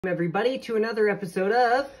Everybody to another episode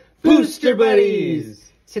of Booster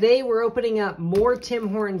Buddies. Today we're opening up more Tim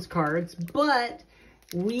Hortons cards, but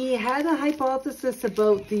we had a hypothesis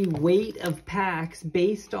about the weight of packs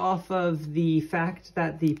based off of the fact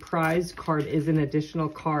that the prize card is an additional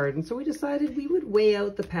card, and so we decided we would weigh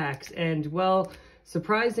out the packs, and well,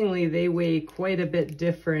 surprisingly they weigh quite a bit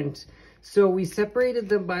different. So we separated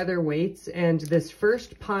them by their weights, and this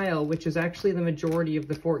first pile, which is actually the majority of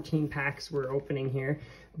the 14 packs we're opening here,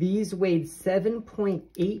 these weighed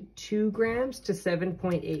 7.82 grams to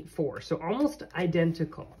 7.84, so almost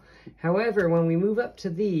identical. However, when we move up to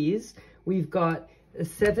these, we've got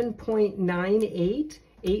 7.98,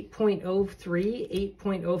 8.03,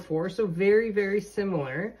 8.04, so very, very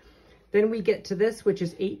similar. Then we get to this, which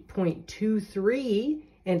is 8.23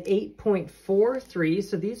 and 8.43,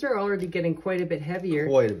 so these are already getting quite a bit heavier.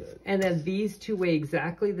 Quite a bit. And then these two weigh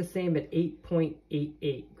exactly the same at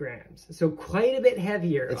 8.88 grams. So quite a bit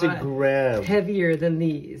heavier. It's a gram. Heavier than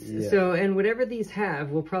these. Yeah. So, and whatever these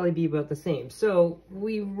have will probably be about the same. So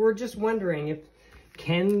we were just wondering if,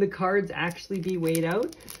 can the cards actually be weighed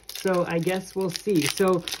out? So I guess we'll see.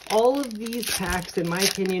 So all of these packs, in my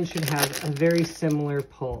opinion, should have a very similar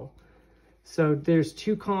pull. So there's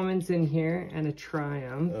two commons in here and a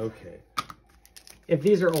triumph. Okay. If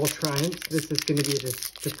these are all triumphs, this is going to be a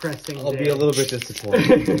depressing I'll day. be a little bit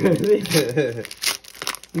disappointed.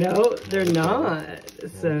 No, they're not.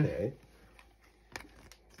 So, okay.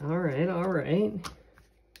 all right, all right.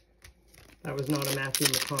 That was not a Matthew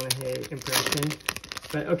McConaughey impression.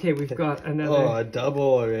 But okay, we've got another. Oh, a double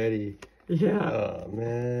already. Yeah. Oh,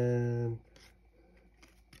 man.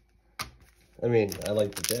 I mean, I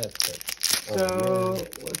like the death, but... So,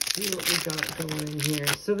 let's see what we got going in here.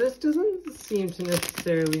 So this doesn't seem to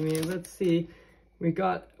necessarily mean, let's see. We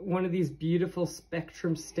got one of these beautiful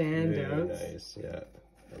Spectrum standouts. Very nice, yeah.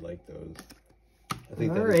 I like those. I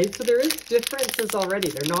think all right, so there is differences already.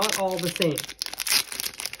 They're not all the same.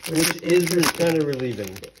 Which is kind of relieving.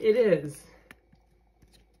 It is.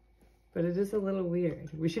 But it is a little weird.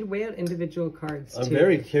 We should weigh out individual cards, I'm too.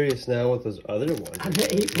 very curious now what those other ones are. The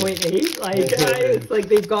 8.8? Like, it's like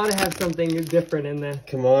they've got to have something different in there.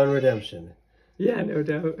 Come on, Redemption. Yeah, no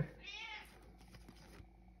doubt.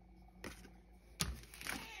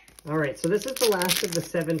 All right, so this is the last of the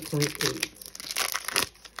 7.8.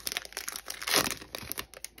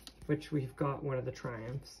 Which we've got one of the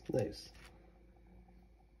triumphs. Nice.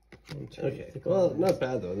 Okay, well, not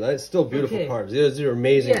bad though. That's still beautiful cards. These are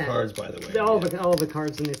amazing cards, by the way. All the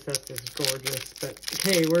cards in this set is gorgeous. But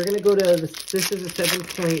okay, we're gonna go to this. This is a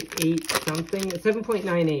 7.8 something,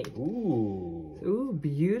 7.98. Ooh,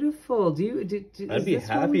 beautiful. I'd be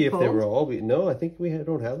happy if they were all. No, I think we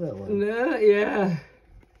don't have that one. No, yeah.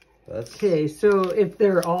 That's okay. So if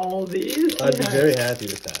they're all these, I'd be very happy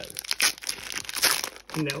with that.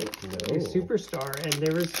 No. Superstar, and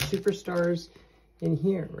there was superstars in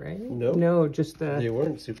here, right? No. No, just they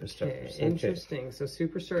weren't superstars. Okay, interesting. So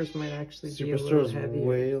superstars might actually be a little heavier. Superstars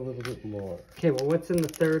weigh a little bit more. Okay, well, what's in the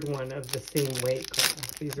third one of the same weight class?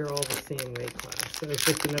 These are all the same weight class. So it's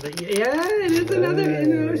just another. Yeah, it is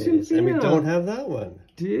another Ocean Chino. And we don't have that one.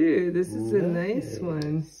 Dude, this is a nice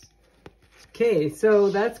one. Okay, so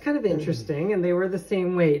that's kind of interesting, and they were the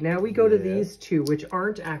same weight. Now we go to these two, which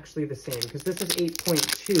aren't actually the same, because this is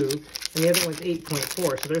 8.2, and the other one's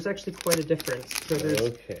 8.4, so there's actually quite a difference. So there's,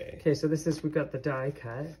 okay, so this is, we've got the die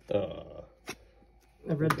cut,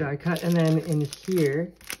 a red die cut, and then in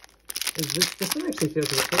here, is this one actually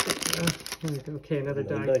feels like, okay, another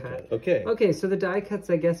die cut. Okay, so the die cuts,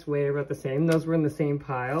 I guess, weigh about the same. Those were in the same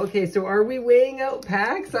pile. Okay, so are we weighing out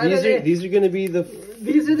packs? These are going to be the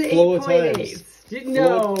These are the 8.8s.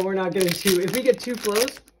 No, we're not getting two. If we get two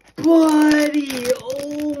flows, buddy,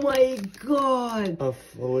 oh my god. A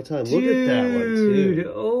flow of time. Look at that one, too. Dude,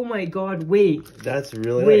 oh my god, wait. That's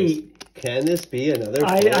really nice. Can this be another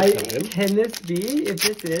flow of time? Can this be, if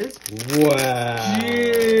this is? Wow.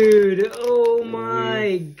 Dude, oh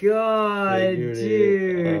my god,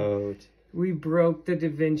 dude. We broke the Da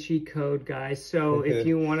Vinci Code, guys. So if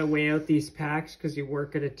you want to weigh out these packs because you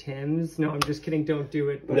work at a Tim's, no, I'm just kidding. Don't do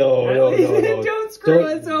it. No. Don't screw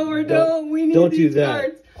us over. No, we need these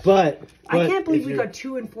cards. But I can't believe we got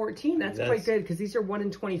 2 and 14. That's quite good because these are 1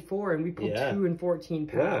 and 24, and we pulled 2 and 14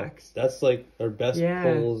 packs. Wow. That's like our best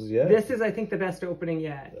pulls yet. This is, I think, the best opening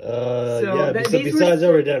yet. Besides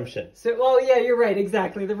our redemption. So, well, yeah, you're right.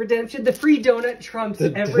 Exactly. The redemption, the free donut trumps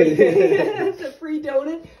everything. The free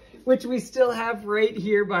donut, which we still have right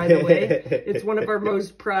here, by the way. It's one of our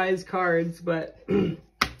most prized cards, but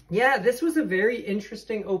Yeah, this was a very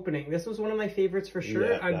interesting opening. This was one of my favorites for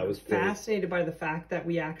sure. Yeah, I was fascinated by the fact that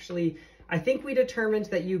we actually, I think we determined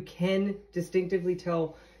that you can distinctively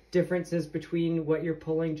tell differences between what you're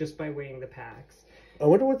pulling just by weighing the packs. I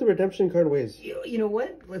wonder what the redemption card weighs. You know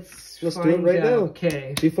what? Let's do it right now.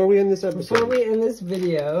 Okay. Before we end this episode. Before we end this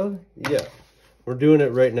video. Yeah. We're doing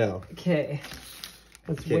it right now. Okay.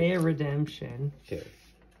 Let's weigh a redemption. Okay.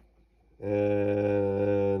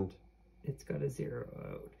 And it's got a 0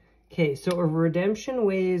 out. Okay, so a redemption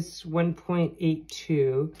weighs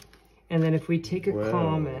 1.82. And then if we take a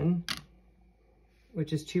common,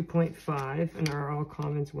 which is 2.5, and are all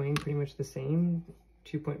commons weighing pretty much the same?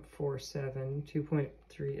 2.47,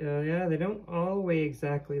 2.3. Yeah, they don't all weigh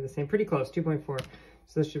exactly the same. Pretty close, 2.4.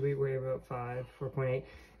 So this should be weigh about 4.8.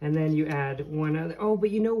 And then you add one other. Oh,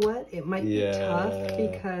 but you know what? It might be tough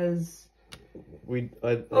because...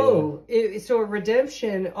 so a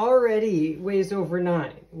redemption already weighs over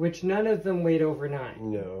 9, which none of them weighed over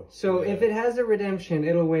 9. No. So if it has a redemption,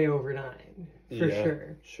 it'll weigh over 9 for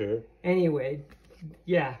sure. Sure. Anyway,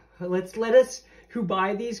 yeah, let us who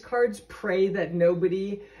buy these cards pray that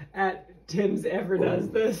nobody at Tim's ever does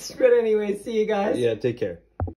this. But anyway, see you guys. Yeah, take care.